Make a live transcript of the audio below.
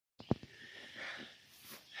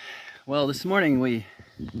Well, this morning we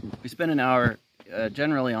spend an hour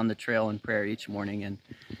generally on the trail in prayer each morning, and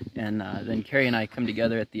then Carrie and I come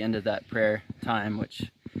together at the end of that prayer time,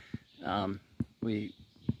 which we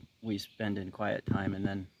spend in quiet time, and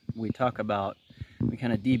then we talk about, we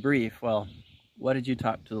kind of debrief. Well, what did you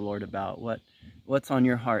talk to the Lord about? What's on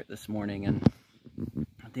your heart this morning? And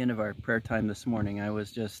at the end of our prayer time this morning, I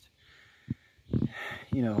was just,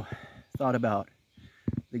 thought about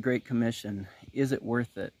the Great Commission. Is it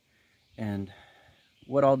worth it? And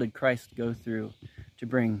what all did Christ go through to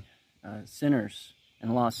bring sinners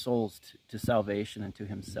and lost souls to salvation and to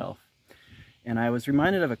himself? And I was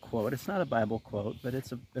reminded of a quote. It's not a Bible quote, but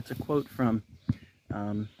it's a quote from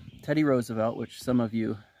Teddy Roosevelt, which some of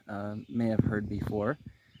you may have heard before.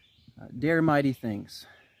 Dare mighty things,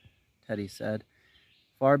 Teddy said.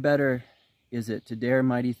 Far better is it to dare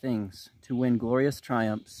mighty things, to win glorious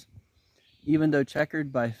triumphs, even though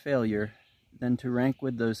checkered by failure, than to rank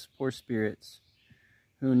with those poor spirits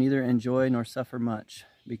who neither enjoy nor suffer much,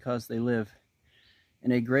 because they live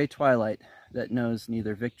in a gray twilight that knows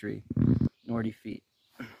neither victory nor defeat.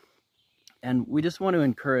 And we just want to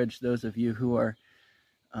encourage those of you who are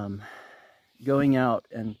going out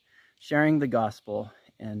and sharing the gospel,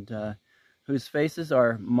 and whose faces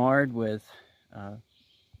are marred with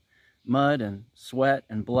mud and sweat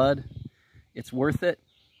and blood. It's worth it.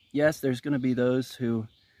 Yes, there's going to be those who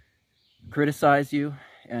criticize you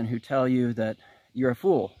and who tell you that you're a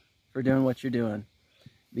fool for doing what you're doing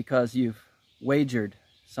because you've wagered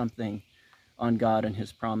something on God and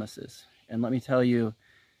his promises. And let me tell you,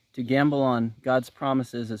 to gamble on God's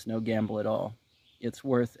promises is no gamble at all. It's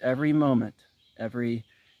worth every moment, every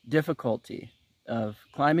difficulty of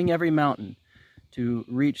climbing every mountain to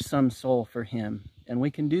reach some soul for him. And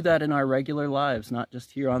we can do that in our regular lives, not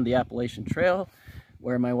just here on the Appalachian Trail,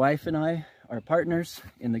 where my wife and I are partners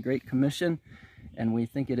in the Great Commission, and we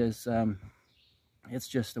think it is it's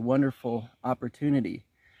just a wonderful opportunity.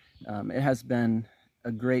 It has been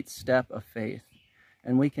a great step of faith,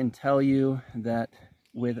 and we can tell you that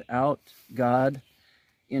without God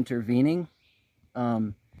intervening,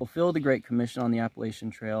 fulfill the Great Commission on the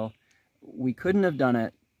Appalachian Trail, we couldn't have done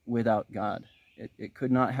it without God. It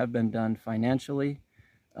could not have been done financially.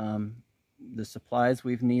 The supplies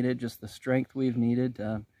we've needed, just the strength we've needed,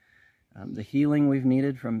 the healing we've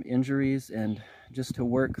needed from injuries, and just to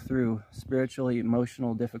work through spiritually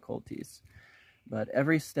emotional difficulties. But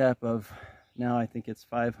every step of, now I think it's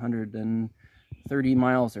 530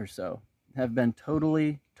 miles or so, have been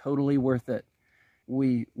totally worth it.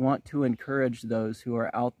 We want to encourage those who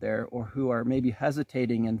are out there, or who are maybe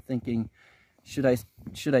hesitating and thinking, should I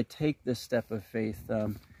take this step of faith,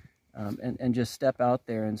 and just step out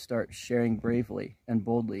there and start sharing bravely and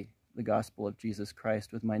boldly the gospel of Jesus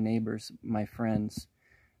Christ with my neighbors, my friends,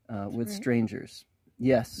 with strangers.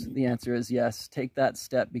 Yes, the answer is yes. Take that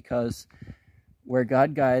step, because where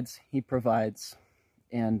God guides, he provides,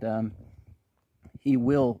 and he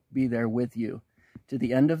will be there with you to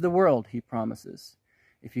the end of the world, he promises,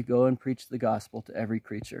 if you go and preach the gospel to every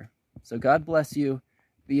creature. So God bless you.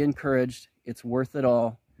 Be encouraged. It's worth it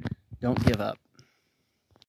all. Don't give up.